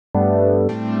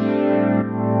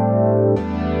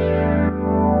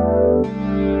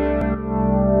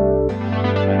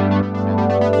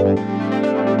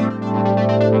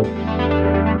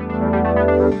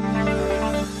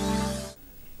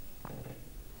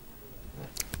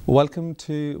Welcome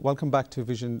back to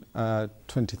Vision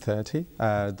 2030.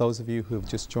 Those of you who have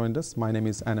just joined us, my name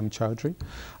is Anam Chowdhury.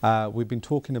 We've been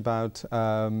talking about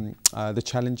the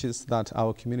challenges that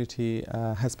our community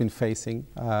has been facing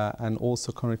and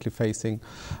also currently facing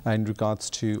in regards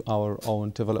to our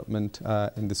own development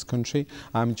in this country.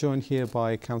 I'm joined here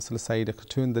by Councillor Saeeda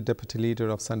Khatoon, the Deputy Leader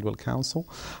of Sandwell Council.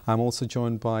 I'm also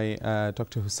joined by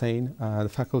Dr. Hussain, the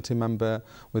faculty member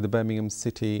with the Birmingham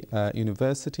City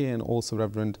University, and also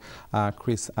Reverend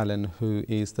Chris Allen, who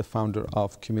is the founder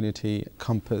of Community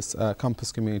Compass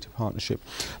Community Partnership.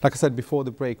 Like I said before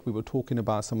the break, we were talking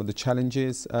about some of the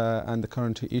challenges and the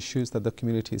current issues that the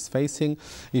community is facing,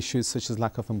 issues such as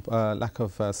lack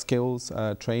of skills,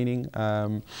 training,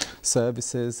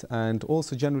 services, and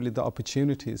also generally the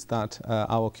opportunities that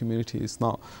our community is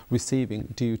not receiving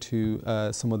due to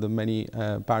some of the many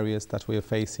barriers that we are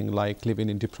facing, like living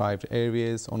in deprived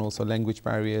areas and also language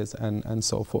barriers and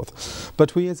so forth.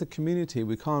 But we as a community,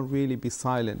 we can't really be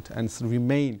silent and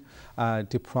remain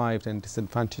deprived and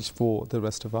disadvantaged for the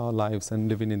rest of our lives and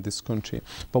living in this country.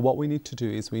 But what we need to do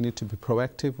is we need to be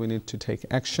proactive, we need to take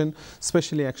action,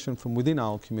 especially action from within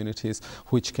our communities,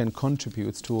 which can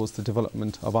contribute towards the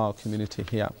development of our community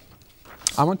here.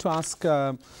 I want to ask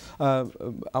Councillor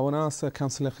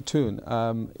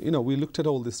Khatoon, we looked at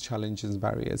all these challenges and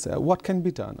barriers. What can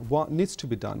be done? What needs to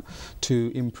be done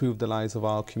to improve the lives of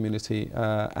our community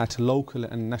at a local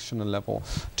and national level?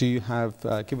 Do you have,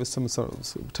 give us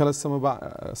tell us some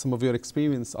about some of your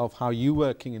experience of how you're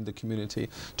working in the community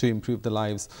to improve the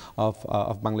lives of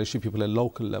Bangladeshi people at a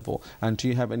local level? And do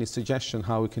you have any suggestion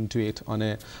how we can do it on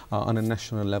a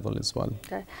national level as well?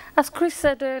 Okay. As Chris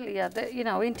said earlier, that,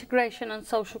 integration and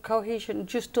social cohesion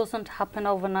just doesn't happen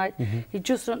overnight. It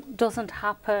just doesn't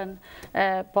happen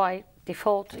by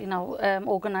default.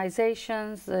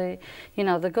 Organizations, the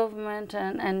government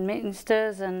and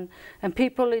ministers and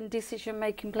people in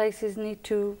decision-making places need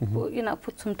to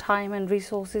put some time and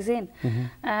resources in.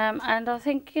 And I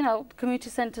think community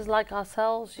centres like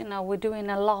ourselves, we're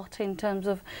doing a lot in terms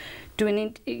of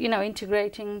doing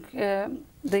integrating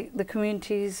the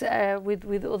communities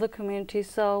with other communities.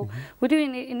 So we're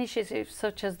doing initiatives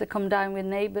such as the Come Down with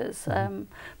Neighbours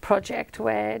project,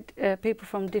 where people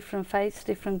from different faiths,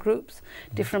 different groups,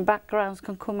 different backgrounds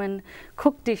can come and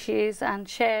cook dishes and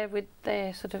share with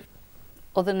their sort of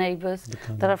other neighbours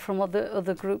that are from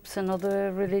other groups and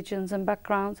other religions and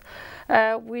backgrounds.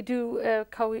 We do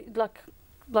like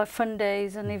fun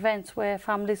days and events where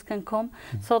families can come.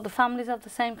 So the families have the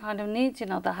same kind of needs,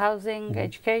 the housing,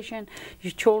 education,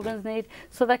 your children's need.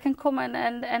 So they can come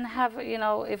and have,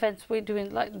 events. We're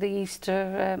doing like the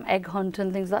Easter egg hunt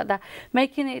and things like that,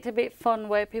 making it a bit fun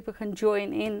where people can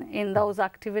join in those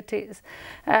activities.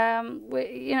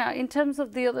 In terms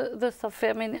of the other stuff,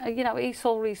 I mean,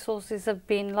 ESOL resources have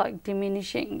been like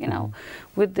diminishing,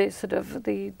 with the sort of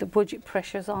the budget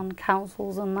pressures on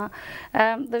councils and that.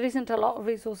 There isn't a lot of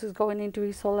resources going into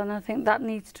ESOL, and I think that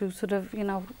needs to sort of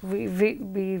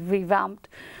be revamped.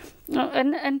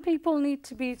 And people need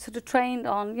to be sort of trained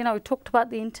on, we talked about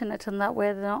the internet and that,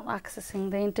 where they're not accessing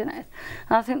the internet.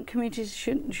 And I think communities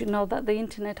should know that the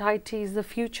internet, IT is the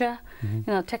future.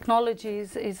 Technology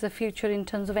is the future in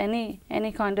terms of any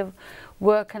kind of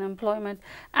work and employment.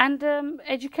 And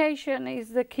education is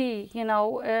the key,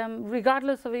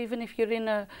 regardless of even if you're in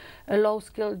a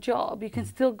low-skilled job, you can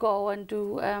still go and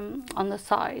do on the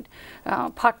side.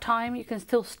 Part-time, you can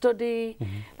still study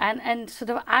and sort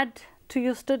of add to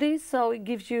your studies. So it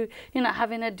gives you,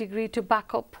 having a degree to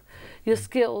back up your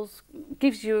skills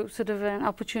gives you sort of an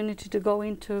opportunity to go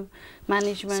into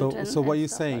management. So what you're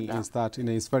saying is that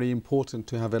it's very important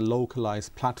to have a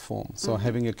localized platform. So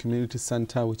having a community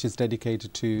center which is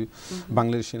dedicated to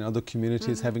Bangladesh and other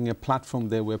communities, having a platform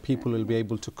there where people will be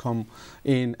able to come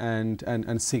in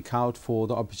and seek out for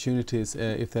the opportunities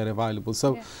if they're available.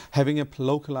 So having a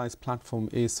localized platform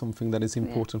is something that is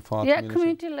important for our community.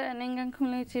 Community learning and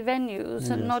community venues,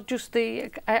 and not just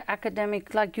the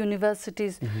academic like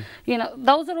universities.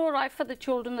 Those are all right for the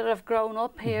children that have grown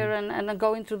up here and are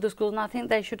going through the schools, and I think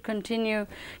they should continue,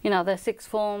 their sixth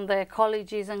form, their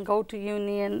colleges, and go to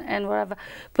uni and wherever.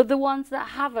 But the ones that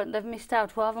haven't, they've missed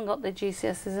out, who haven't got their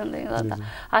GCSEs and things like that,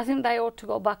 I think they ought to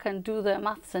go back and do their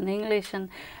maths and English, and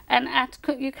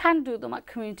you can do them at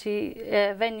community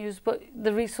venues, but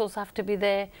the resources have to be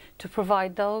there to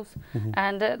provide those,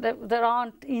 and there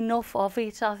aren't enough of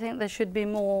it. I think there should be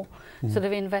more sort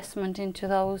of investment into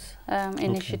those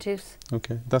initiatives.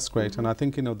 Okay, that's great. And I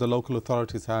think, the local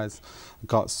authorities has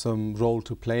got some role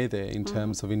to play there in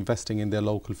terms of investing in their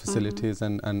local facilities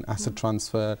and asset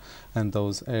transfer and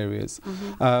those areas.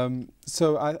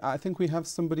 So I think we have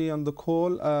somebody on the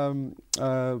call.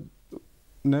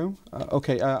 No?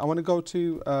 Okay, I want to go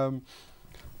to...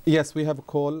 yes, we have a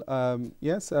call.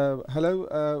 Yes,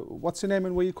 hello. What's your name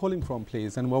and where are you calling from,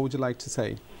 please? And what would you like to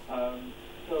say? So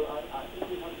I think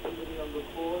we have somebody on the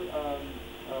call.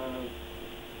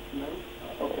 No?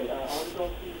 Okay, I'll go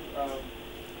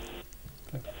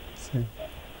to...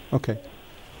 Okay.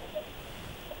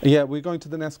 Yeah, we're going to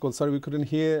the next call. Sorry, we couldn't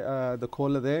hear the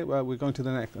caller there. We're going to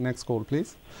the next call,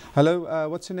 please. Hello,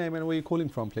 what's your name and where are you calling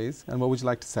from, please? And what would you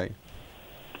like to say?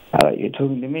 You're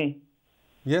talking to me?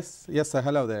 Yes, yes, sir.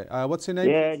 Hello there. What's your name?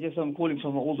 Yeah, just I'm calling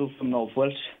from North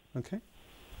Wales. Okay.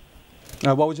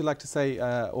 What would you like to say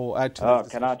or add to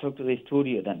this? Can I talk to the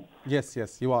studio then? Yes,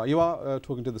 yes, you are. You are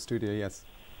talking to the studio, yes.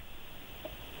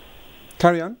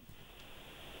 Carry on.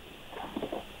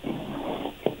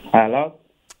 Hello?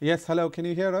 Yes, hello. Can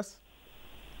you hear us?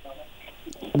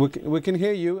 We can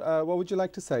hear you. What would you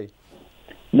like to say?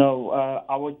 No,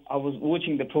 I was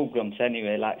watching the programs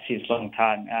anyway, like since long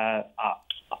time.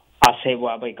 I say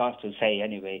whatever I got to say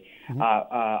anyway.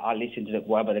 I listen to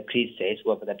whatever the priest says,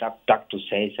 whatever the doctor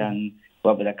says, and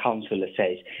whatever the counsellor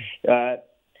says.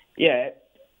 Yeah,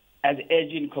 as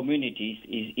Asian communities,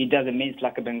 it doesn't mean it's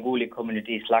like a Bengali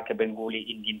community. It's like a Bengali,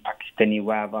 Indian, Pakistani,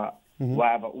 whatever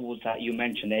all that you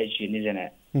mentioned, Asian, isn't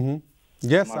it?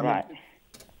 Yes, Am I right?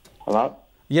 Hello?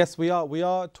 Yes, we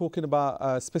are talking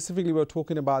about specifically. We're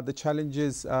talking about the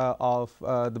challenges of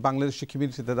the Bangladeshi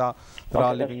community that are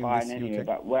living in this anyway, UK.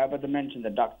 But wherever they mention the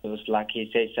doctors, like he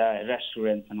says,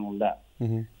 restaurants and all that.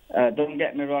 Don't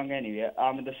get me wrong. Anyway,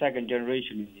 I'm the second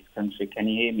generation in this country. Can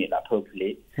you hear me? Like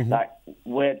properly? Like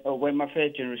when my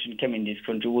first generation came in this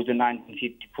country was in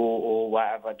 1954 or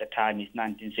whatever the time is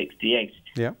 1968.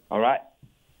 Yeah. All right.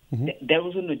 There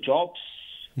wasn't no jobs.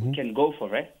 We can go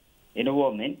for it. You know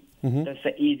what I mean? That's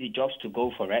the easy jobs to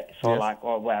go for it. So like,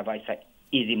 or whatever, it's like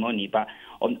easy money. But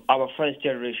on our first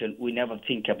generation, we never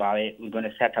think about it. We're going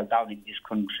to settle down in this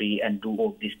country and do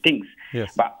all these things.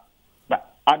 Yes. But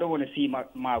I don't want to see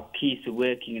my kids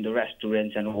working in the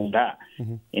restaurants and all that.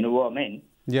 You know what I mean?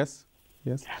 Yes.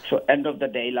 Yes. So end of the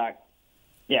day, like,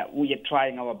 yeah, we are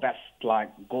trying our best,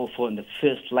 like, go for the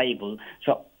first label.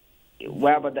 So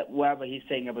wherever he's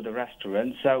saying about the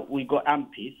restaurant, so we got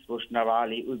MPs, Roshna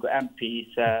Ali, we got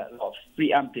MPs,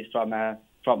 three MPs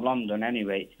from London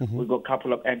anyway. We got a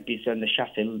couple of MPs in the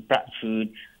Sheffield, Bradford,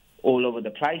 all over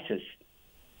the places.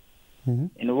 You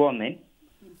know what I mean?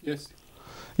 Yes.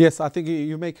 Yes, I think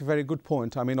you make a very good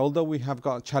point. I mean, although we have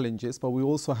got challenges, but we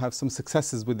also have some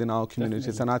successes within our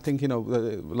communities. Definitely. And I think, you know,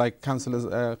 like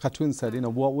Councillor Khatun said, you know,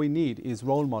 what we need is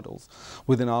role models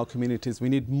within our communities. We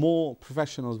need more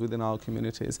professionals within our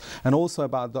communities, and also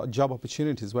about the job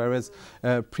opportunities. Whereas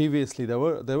previously there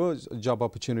were job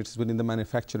opportunities within the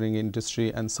manufacturing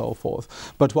industry and so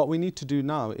forth. But what we need to do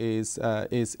now is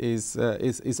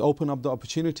open up the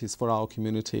opportunities for our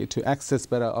community to access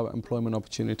better employment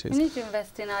opportunities. We need to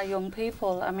invest in our young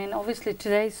people. I mean, obviously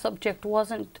today's subject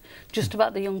wasn't just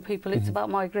about the young people, it's about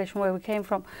migration, where we came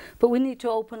from. But we need to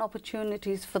open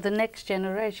opportunities for the next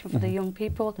generation, for the young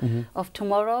people of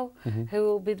tomorrow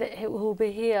who will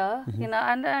be here. You know,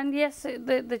 and yes,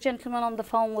 the gentleman on the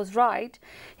phone was right.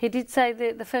 He did say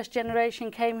that the first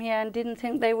generation came here and didn't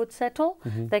think they would settle.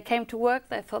 They came to work,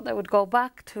 they thought they would go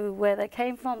back to where they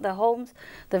came from, their homes,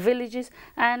 the villages,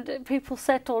 and people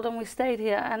settled and we stayed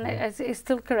here. And it's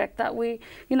still correct that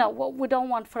you know, what we don't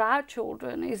want for our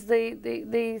children is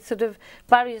the sort of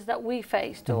barriers that we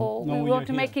faced, or we want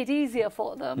to make it easier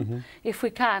for them if we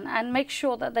can, and make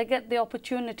sure that they get the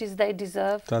opportunities they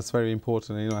deserve. That's very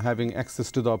important. You know, having access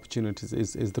to the opportunities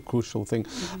is the crucial thing.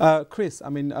 Chris, I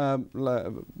mean,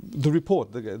 the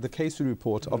report, the Casey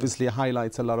report, obviously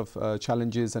highlights a lot of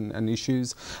challenges and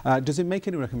issues. Does it make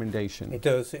any recommendation? It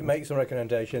does. It makes some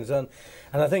recommendations, and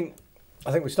I think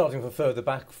we're starting from further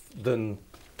back than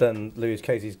Louise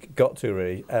Casey's got to,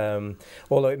 really.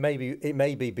 Although it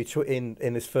may be between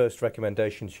in this first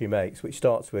recommendation she makes, which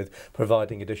starts with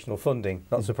providing additional funding,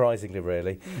 not surprisingly,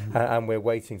 really, and we're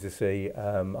waiting to see.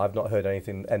 I've not heard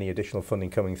any additional funding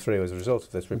coming through as a result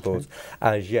of this report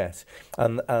as yet,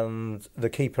 and the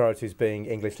key priorities being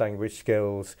English language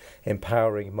skills,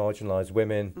 empowering marginalised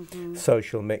women,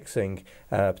 social mixing,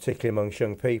 particularly amongst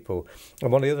young people.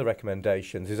 And one of the other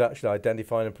recommendations is actually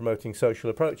identifying and promoting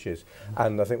social approaches,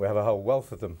 and I think we have a whole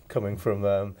wealth of them coming from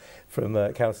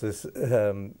Councillor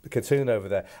Khatun over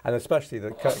there, and especially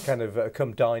the kind of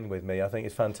Come Dine With Me. I think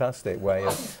it's a fantastic way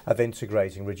of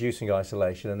integrating, reducing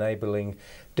isolation, enabling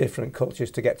different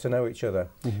cultures to get to know each other.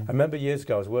 I remember years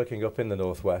ago I was working up in the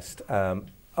Northwest on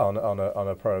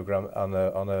a program,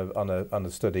 on a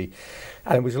study,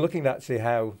 and it was looking at actually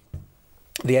how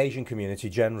the Asian community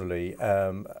generally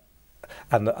and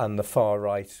the far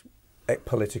right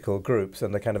political groups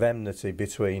and the kind of enmity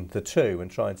between the two,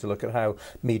 and trying to look at how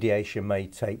mediation may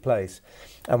take place.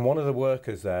 And one of the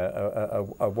workers there,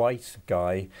 a white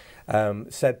guy,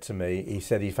 said to me, he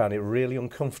said he found it really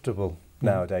uncomfortable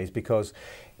nowadays because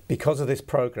of this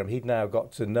programme. He'd now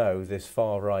got to know this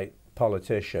far-right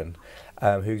politician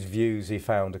whose views he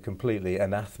found are completely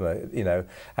anathema, you know.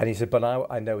 And he said, but now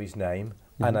I know his name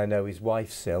and I know his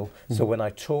wife still, so when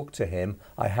I talk to him,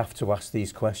 I have to ask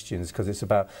these questions because it's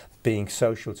about being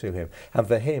social to him. And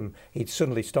for him, he'd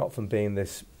suddenly stopped from being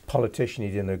this politician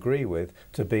he didn't agree with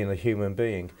to being a human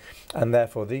being. And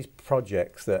therefore these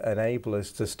projects that enable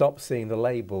us to stop seeing the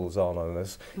labels on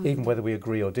us, even whether we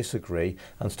agree or disagree,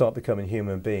 and start becoming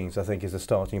human beings, I think is the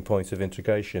starting point of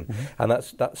integration. And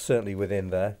that's certainly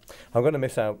within there. I'm going to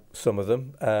miss out some of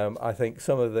them. I think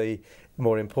some of the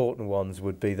more important ones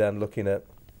would be then looking at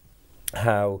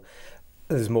how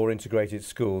there's more integrated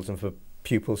schools and for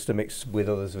pupils to mix with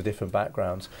others with different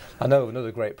backgrounds. I know of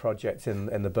another great project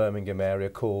in the Birmingham area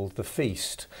called The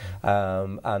Feast,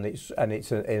 and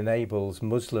it enables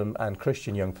Muslim and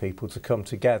Christian young people to come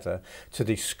together to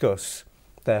discuss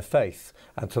their faith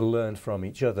and to learn from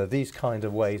each other. These kind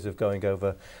of ways of going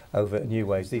over new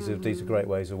ways. These are great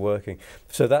ways of working.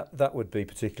 So that would be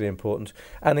particularly important.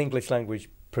 And English language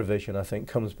provision, I think,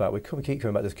 comes back. We keep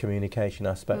coming back to this communication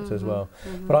aspect as well.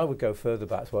 But I would go further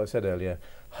back to what I said earlier.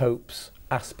 Hopes,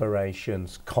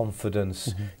 aspirations,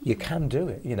 confidence. You can do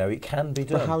it. You know, it can be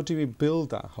done. But how do we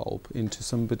build that hope into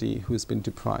somebody who's been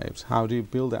deprived? How do you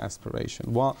build that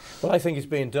aspiration? Well, I think it's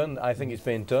being done. I think it's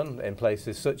being done in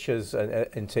places such as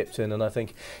in Tipton, and I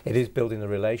think it is building the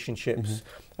relationships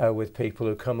with people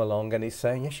who come along, and it's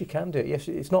saying, yes, you can do it. Yes,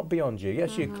 it's not beyond you.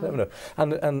 Yes, you're clever enough.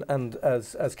 And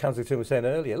as Councillor Tim was saying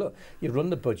earlier, look, you run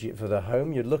the budget for the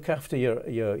home, you look after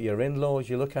your in-laws,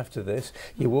 you look after this,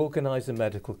 you organise the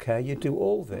medical care, you do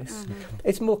all this.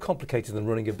 It's more complicated than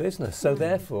running a business. So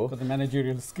therefore, for the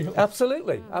managerial skill.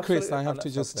 Absolutely. Chris, I have to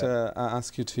just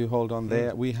ask you to hold on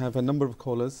there. We have a number of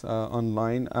callers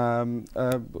online.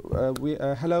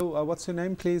 Hello, what's your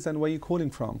name, please, and where are you calling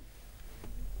from?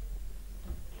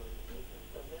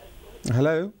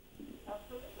 Hello.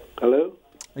 Hello.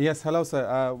 Yes, hello,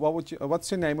 sir.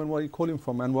 What's your name and where are you calling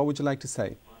from, and what would you like to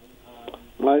say?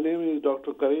 My name is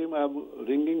Dr. Karim. I'm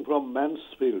ringing from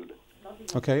Mansfield.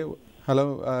 Okay.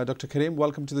 Hello, Dr. Karim.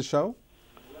 Welcome to the show.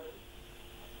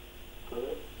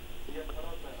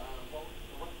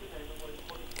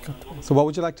 So, what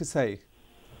would you like to say?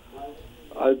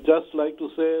 I'd just like to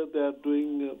say they are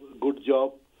doing a good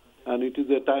job, and it is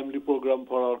a timely program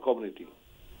for our community.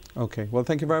 Okay. Well,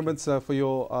 thank you very much for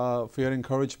your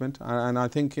encouragement, and I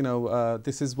think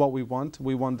this is what we want.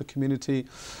 We want the community,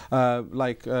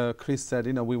 like Chris said,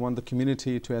 we want the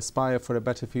community to aspire for a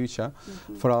better future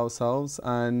for ourselves,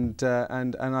 and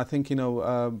I think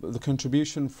the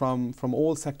contribution from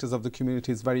all sectors of the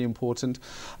community is very important.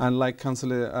 And like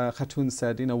Councillor Khatoon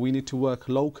said, we need to work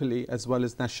locally as well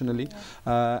as nationally,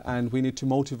 and we need to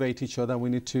motivate each other. We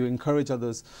need to encourage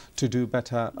others to do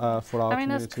better for our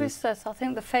communities. As Chris says, I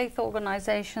think the faith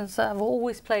organisations have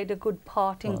always played a good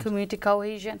part in community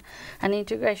cohesion and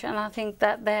integration, and I think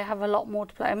that they have a lot more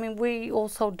to play. I mean, we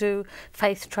also do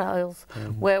faith trials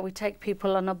where we take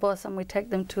people on a bus and we take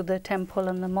them to the temple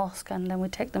and the mosque, and then we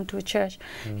take them to a church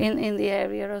in the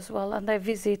area as well, and they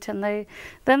visit, and the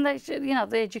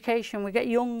education, we get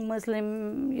young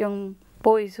Muslim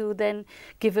boys who then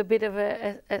give a bit of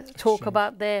a talk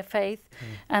about their faith,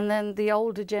 and then the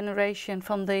older generation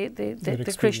from the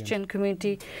Christian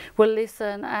community will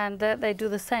listen, and they do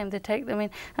the same. They take them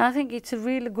in, and I think it's a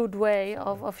really good way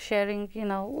of sharing,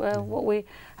 what we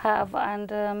have,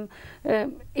 and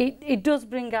it does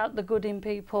bring out the good in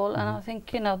people, and I think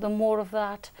the more of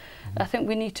that, I think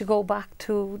we need to go back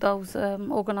to those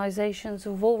organisations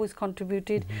who've always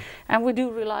contributed, and we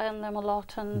do rely on them a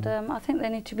lot, and I think they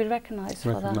need to be recognised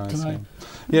for that.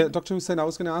 Yeah, Dr. Hussain, I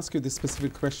was going to ask you this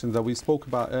specific question that we spoke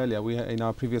about earlier in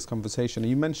our previous conversation.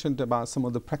 You mentioned about some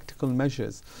of the practical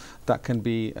measures that can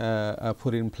be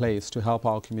put in place to help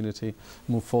our community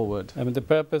move forward. I mean, the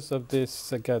purpose of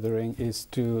this gathering is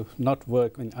to not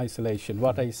work in isolation.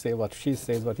 What I say, what she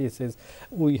says, what he says,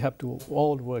 we have to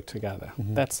all work together.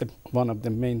 That's one of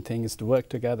the main things, to work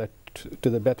together to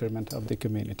the betterment of the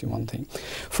community, one thing.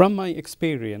 From my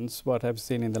experience, what I've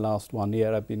seen in the last 1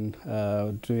 year, I've been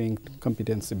doing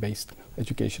competency-based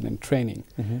education and training.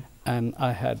 And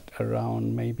I had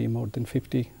around maybe more than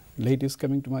 50 ladies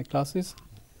coming to my classes.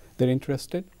 They're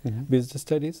interested, business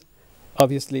studies.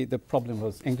 Obviously, the problem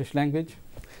was English language.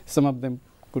 Some of them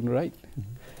couldn't write.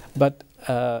 But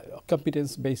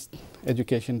competence-based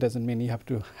education doesn't mean you have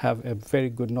to have a very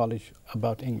good knowledge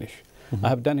about English. I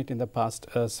have done it in the past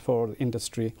as for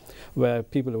industry, where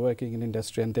people are working in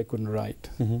industry and they couldn't write,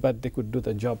 but they could do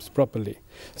the jobs properly.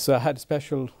 So I had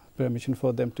special permission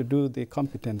for them to do the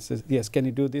competences. Yes, can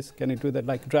you do this? Can you do that?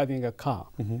 Like driving a car.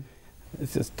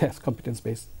 It's just test competence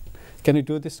based. Can you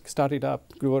do this? Start it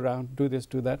up, go around, do this,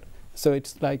 do that. So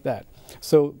it's like that.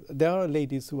 So there are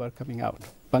ladies who are coming out,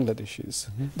 Bangladeshis.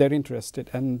 They're interested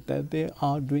and they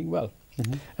are doing well.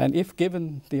 And if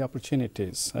given the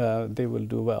opportunities, they will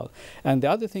do well. And the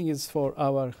other thing is for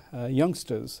our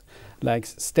youngsters, like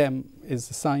STEM is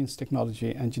science,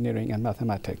 technology, engineering, and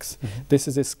mathematics. This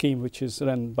is a scheme which is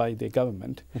run by the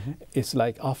government. It's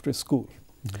like after school.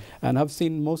 And I've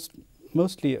seen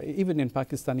mostly, even in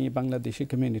Pakistani, Bangladeshi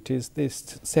communities, they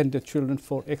send their children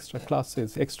for extra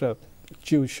classes, extra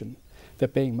tuition. They're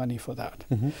paying money for that.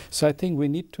 So I think we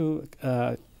need to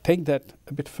take that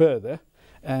a bit further.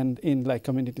 And in like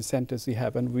community centers we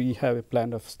have a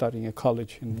plan of starting a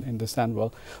college in the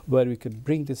Sandwell where we could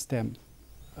bring this STEM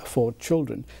for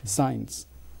children, science,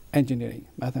 engineering,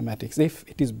 mathematics. If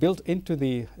it is built into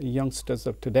the youngsters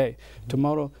of today,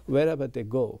 tomorrow, wherever they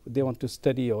go, they want to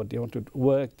study or they want to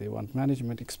work, they want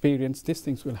management experience, these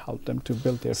things will help them to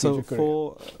build their future career.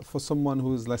 So for someone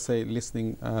who's, let's say,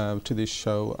 listening to this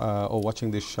show or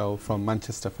watching this show from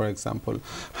Manchester, for example,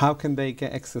 how can they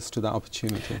get access to that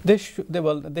opportunity?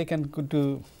 They can go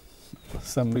do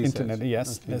some research. internet,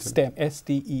 yes, STEM,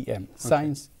 S-T-E-M,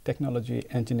 Science, Technology,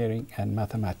 Engineering and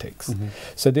Mathematics.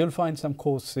 So they'll find some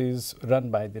courses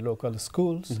run by the local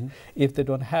schools. If they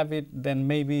don't have it, then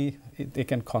maybe they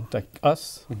can contact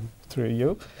us through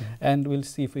you, and we'll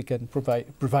see if we can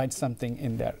provide something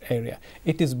in their area.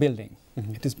 It is building.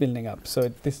 It is building up. So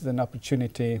this is an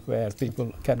opportunity where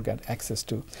people can get access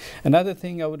to. Another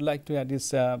thing I would like to add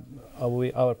is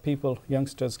our people,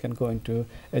 youngsters, can go into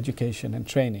education and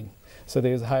training. So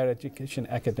there is a higher education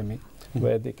academy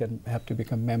where they can have to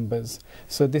become members.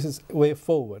 So this is way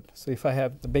forward. So if I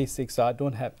have the basics, I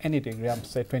don't have any degree, I'm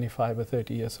say 25 or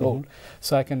 30 years old,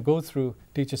 so I can go through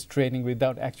teachers training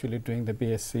without actually doing the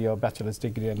BSc or bachelor's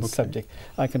degree in the subject.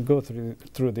 I can go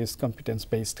through this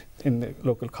competence-based in the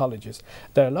local colleges.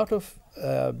 There are a lot of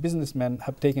businessmen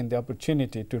have taken the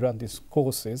opportunity to run these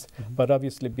courses, but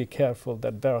obviously be careful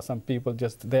that there are some people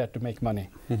just there to make money.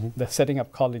 They're setting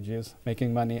up colleges,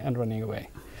 making money and running away.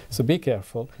 So be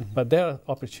careful, but there are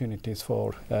opportunities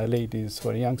for ladies,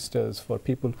 for youngsters, for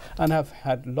people, and I've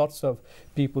had lots of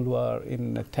people who are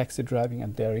in taxi driving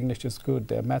and their English is good,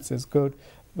 their maths is good,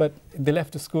 but they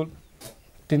left the school,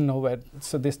 didn't know where,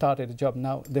 so they started a job.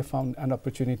 Now they found an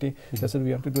opportunity. They said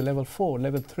we have to do level 4,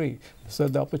 level 3. So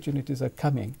the opportunities are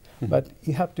coming, but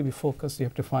you have to be focused. You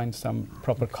have to find some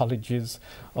proper colleges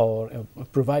or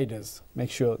providers.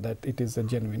 Make sure that it is a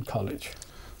genuine college.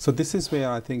 So this is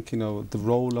where I think, the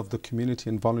role of the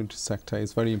community and voluntary sector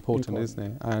is very important, isn't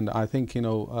it? And I think,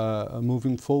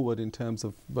 moving forward in terms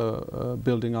of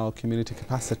building our community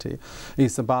capacity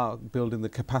is about building the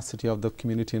capacity of the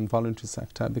community and voluntary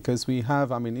sector, because we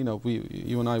have,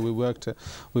 you and I, we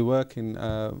work in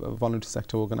a voluntary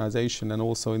sector organisation and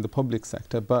also in the public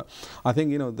sector. But I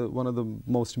think, one of the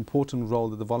most important role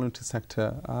that the voluntary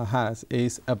sector has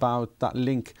is about that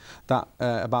link,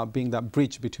 about being that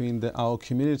bridge between our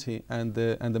community and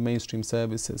the mainstream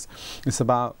services. It's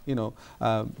about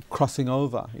crossing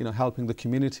over, helping the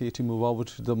community to move over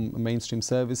to the mainstream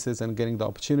services and getting the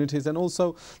opportunities. And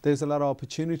also there's a lot of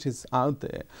opportunities out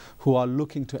there who are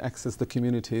looking to access the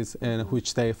communities in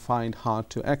which they find hard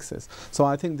to access. So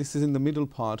I think this is in the middle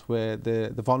part where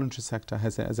the voluntary sector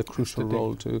has a crucial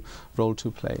role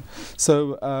to play.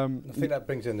 So I think that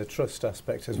brings in the trust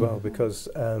aspect as well, because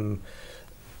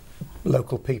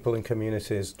local people and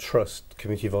communities trust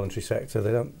community voluntary sector.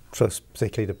 They don't trust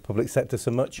particularly the public sector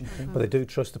so much, but they do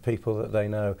trust the people that they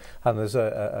know. And there's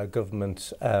a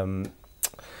government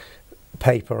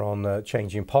paper on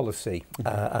changing policy,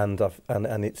 and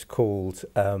it's called.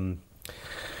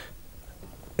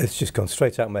 It's just gone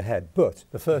straight out of my head. But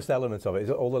the first element of it is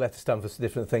all the letters stand for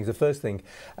different things. The first thing,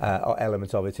 or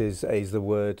element of it, is the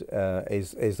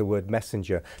word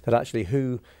messenger. That actually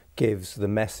who gives the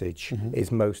message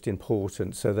is most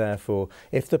important. So therefore,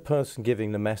 if the person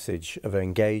giving the message of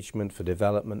engagement, for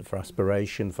development, for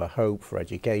aspiration, for hope, for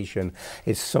education,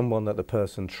 is someone that the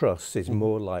person trusts, is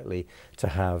more likely to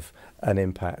have an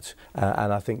impact.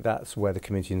 And I think that's where the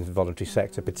community and the voluntary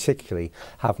sector particularly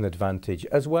have an advantage,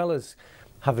 as well as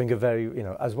having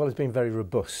as well as being very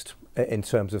robust in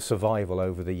terms of survival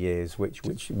over the years, which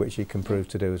you can prove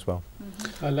to do as well.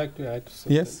 I'd like to add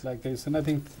something like this, and I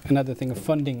think another thing of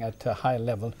funding at a higher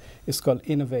level is called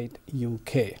Innovate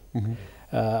UK.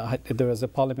 There is a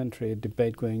parliamentary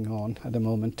debate going on at the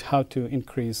moment how to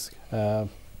increase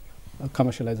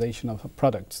commercialization of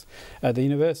products. The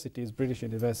universities, British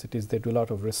universities, they do a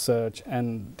lot of research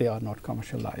and they are not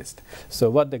commercialized. So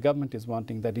what the government is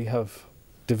wanting, that you have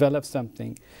developed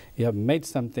something, you have made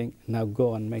something, now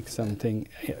go and make something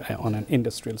on an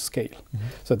industrial scale.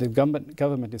 So the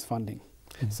government is funding.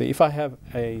 So if I have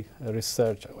a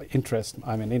research interest,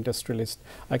 I'm an industrialist,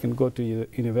 I can go to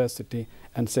university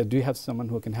and say, do you have someone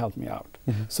who can help me out?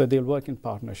 So they'll work in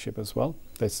partnership as well.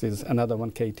 This is another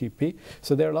one, KTP.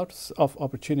 So there are lots of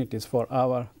opportunities for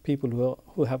our people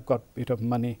who have got a bit of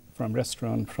money from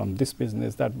restaurant, from this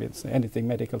business, that business, anything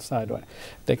medical side, or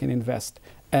they can invest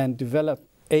and develop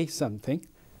something.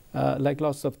 Like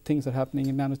lots of things are happening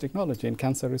in nanotechnology, in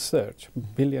cancer research.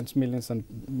 Billions, millions and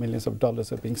millions of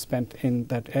dollars are being spent in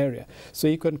that area. So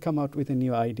you can come out with a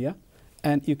new idea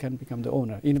and you can become the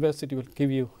owner. University will give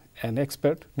you an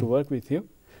expert to work with you,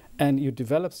 and you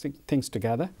develop things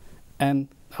together, and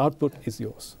output is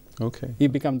yours. Okay. You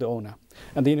become the owner.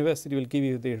 And the university will give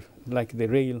you the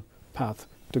rail path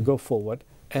to go forward,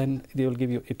 and they will give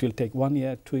you, it will take 1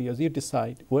 year, 2 years, you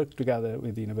decide, work together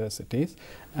with the universities,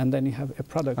 and then you have a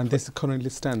product. And this currently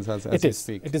stands as you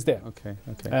speak? It is there. Okay,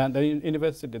 okay. And the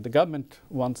university, the government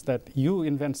wants that you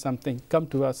invent something, come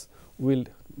to us, we'll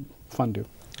fund you.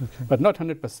 Okay. But not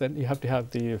 100%, you have to have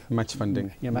the match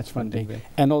funding. Yeah, match funding.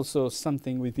 And also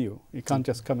something with you. You can't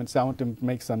just come and say, I want to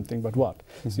make something, but what?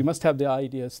 So you must have the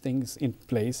ideas, things in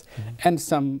place, and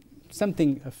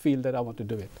something, a field that I want to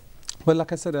do it. Well,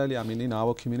 like I said earlier, I mean,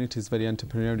 our community is very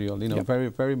entrepreneurial, very,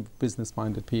 very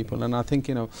business-minded people. And I think,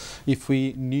 if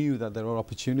we knew that there are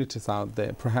opportunities out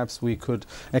there, perhaps we could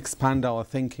expand our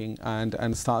thinking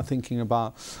and start thinking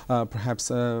about perhaps,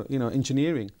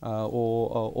 engineering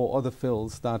or other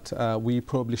fields that we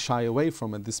probably shy away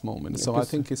from at this moment. So I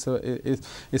think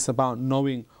it's about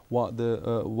knowing what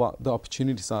the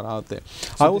opportunities are out there.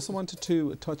 So I also wanted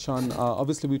to touch on,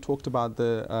 obviously we talked about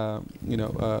the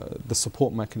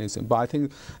support mechanism, but I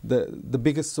think the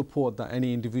biggest support that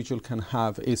any individual can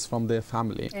have is from their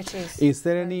family. It is. Is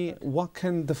there what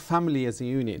can the family as a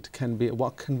unit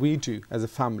what can we do as a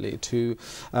family to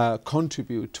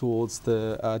contribute towards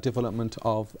the development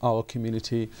of our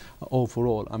community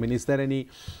overall? I mean, is there any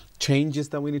changes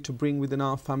that we need to bring within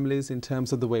our families in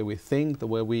terms of the way we think, the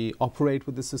way we operate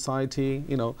with the society,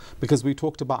 because we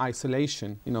talked about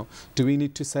isolation, do we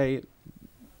need to say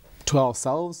to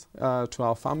ourselves, to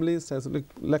our families, look,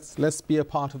 let's be a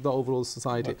part of the overall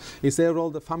society? Is there a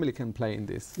role the family can play in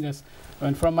this? Yes,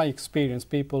 and from my experience,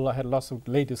 I had lots of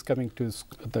ladies coming to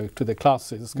the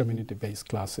classes, community-based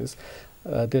classes.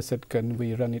 They said, can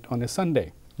we run it on a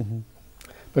Sunday?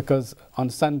 Because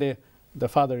on Sunday, the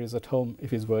father is at home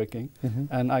if he's working,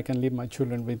 and I can leave my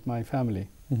children with my family.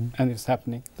 And it's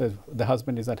happening. The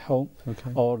husband is at home,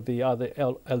 or the other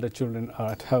elder children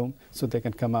are at home, so they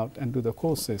can come out and do the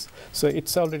courses. So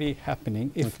it's already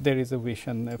happening if there is a wish,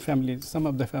 and some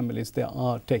of the families, they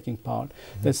are taking part.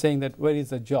 They're saying that, where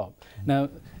is the job? Now,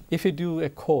 if you do a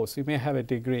course, you may have a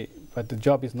degree, but the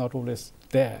job is not always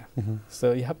there.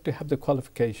 So you have to have the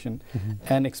qualification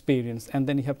and experience, and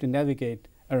then you have to navigate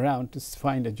around to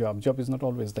find a job. Job is not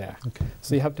always there.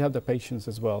 So you have to have the patience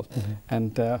as well,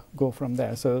 and go from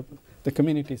there. So the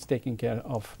community is taking care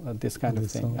of this kind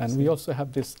of thing. And we also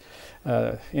have this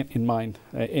in mind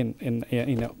in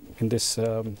this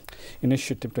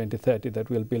initiative 2030, that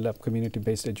will build up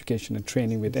community-based education and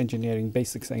training with engineering,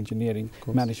 basics engineering,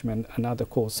 management and other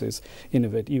courses.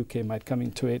 Innovate UK might come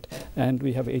into it. And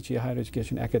we have HE Higher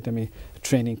Education Academy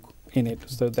training in it.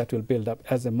 So that will build up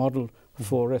as a model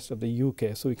for rest of the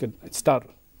UK. So we could start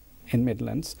in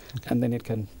Midlands, and then it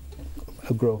can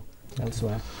grow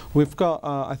elsewhere. We've got,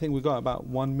 I think we've got about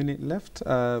 1 minute left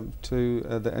to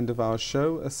the end of our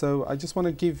show. So I just want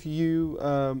to give you,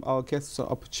 our guests,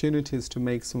 opportunities to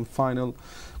make some final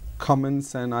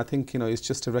comments, and I think it's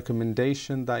just a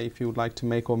recommendation that if you would like to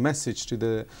make, or message to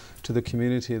the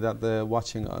community that they're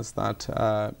watching us, that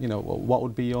what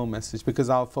would be your message? Because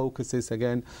our focus is,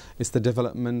 again, the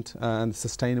development and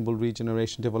sustainable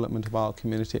regeneration development of our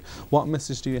community. What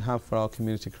message do you have for our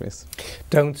community, Chris?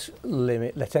 Don't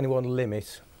let anyone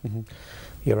limit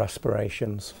your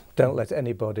aspirations. Don't let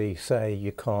anybody say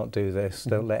you can't do this.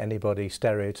 Don't let anybody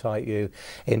stereotype you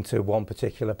into one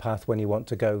particular path when you want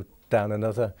to go down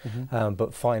another,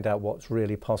 but find out what's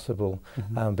really possible,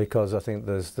 because I think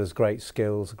there's great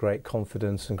skills, great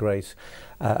confidence and great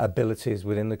abilities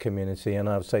within the community, and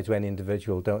I would say to any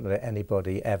individual, don't let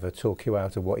anybody ever talk you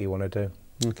out of what you want to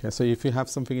do. Okay, so if you have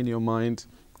something in your mind,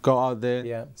 go out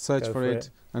there, search for it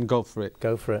and go for it.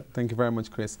 Go for it. Thank you very much,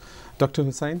 Chris. Dr.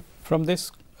 Hussain? From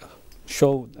this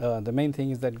show, the main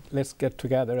thing is that let's get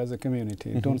together as a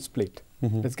community, don't split.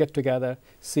 Let's get together,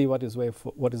 see what is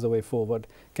the way forward.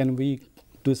 Can we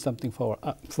do something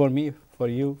for me, for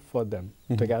you, for them,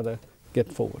 together? Get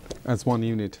forward as one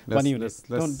unit. One unit.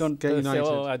 Don't get united.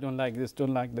 say, oh, I don't like this,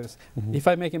 don't like this. If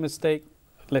I make a mistake,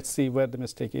 let's see where the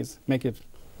mistake is. Make it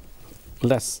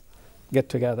less. Get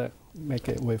together, make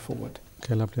a way forward.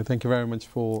 Okay, lovely. Thank you very much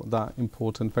for that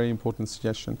very important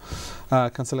suggestion.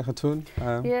 Councillor Khatoon?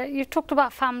 Yeah, you talked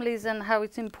about families and how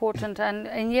it's important,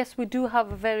 and yes, we do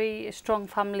have a very strong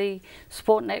family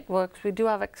support networks. We do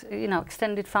have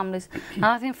extended families, and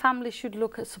I think families should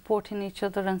look at supporting each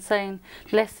other and saying,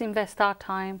 let's invest our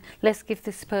time, let's give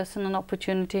this person an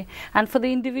opportunity, and for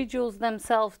the individuals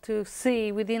themselves to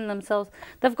see within themselves,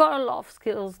 they've got a lot of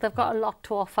skills, they've got a lot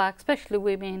to offer, especially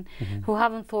women who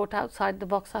haven't thought outside the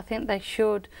box. I think they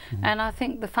should, and I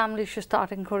think the family should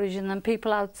start encouraging them,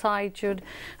 people outside should,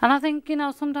 and I think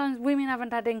sometimes women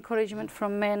haven't had encouragement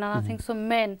from men, and I think some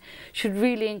men should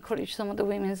really encourage some of the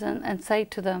women and say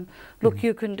to them, look,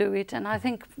 you can do it. And I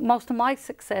think most of my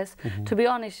success, to be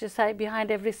honest, to say behind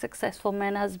every successful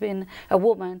man has been a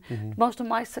woman. Most of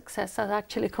my success has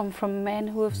actually come from men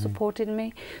who have supported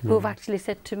me, who have actually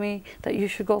said to me that you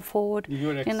should go forward.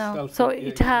 So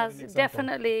it has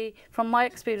definitely, from my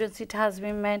experience, it has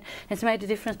been men. It's made a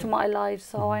difference to my life,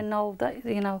 so I know that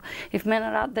if men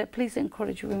are out there, please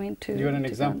encourage women to. You're an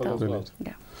example as well.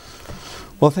 Yeah.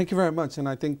 Well, thank you very much, and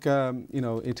I think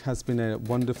it has been a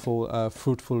wonderful,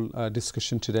 fruitful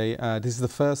discussion today. This is the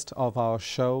first of our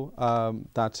show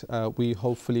that we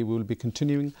hopefully will be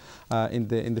continuing in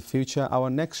the future.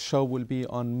 Our next show will be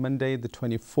on Monday, the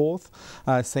 24th,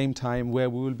 same time, where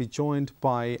we will be joined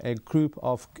by a group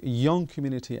of young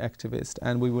community activists,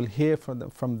 and we will hear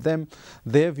from them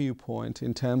their viewpoint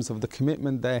in terms of the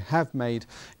commitment they have made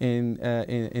in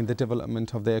the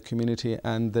development of their community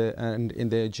and in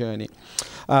their journey.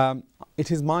 It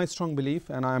is my strong belief,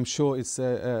 and I'm sure it's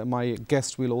my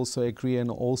guest will also agree, and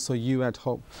also you at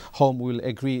home will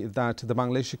agree, that the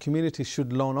Bangladeshi community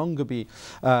should no longer be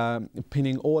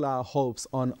pinning all our hopes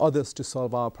on others to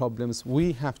solve our problems.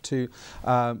 We have to,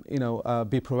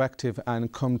 be proactive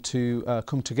and come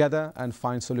together and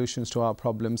find solutions to our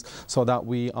problems, so that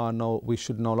we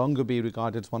should no longer be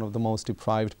regarded as one of the most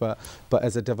deprived, but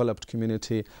as a developed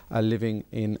community living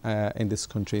in this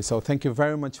country. So thank you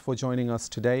very much for joining us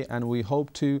today, and we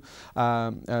hope that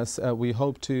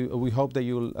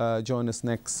you'll join us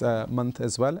next month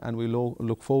as well, and we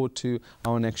look forward to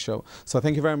our next show. So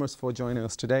thank you very much for joining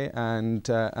us today, and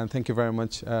thank you very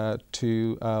much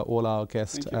to all our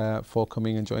guests for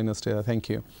coming and joining us today. Thank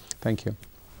you. Thank you.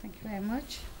 Thank you very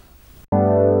much.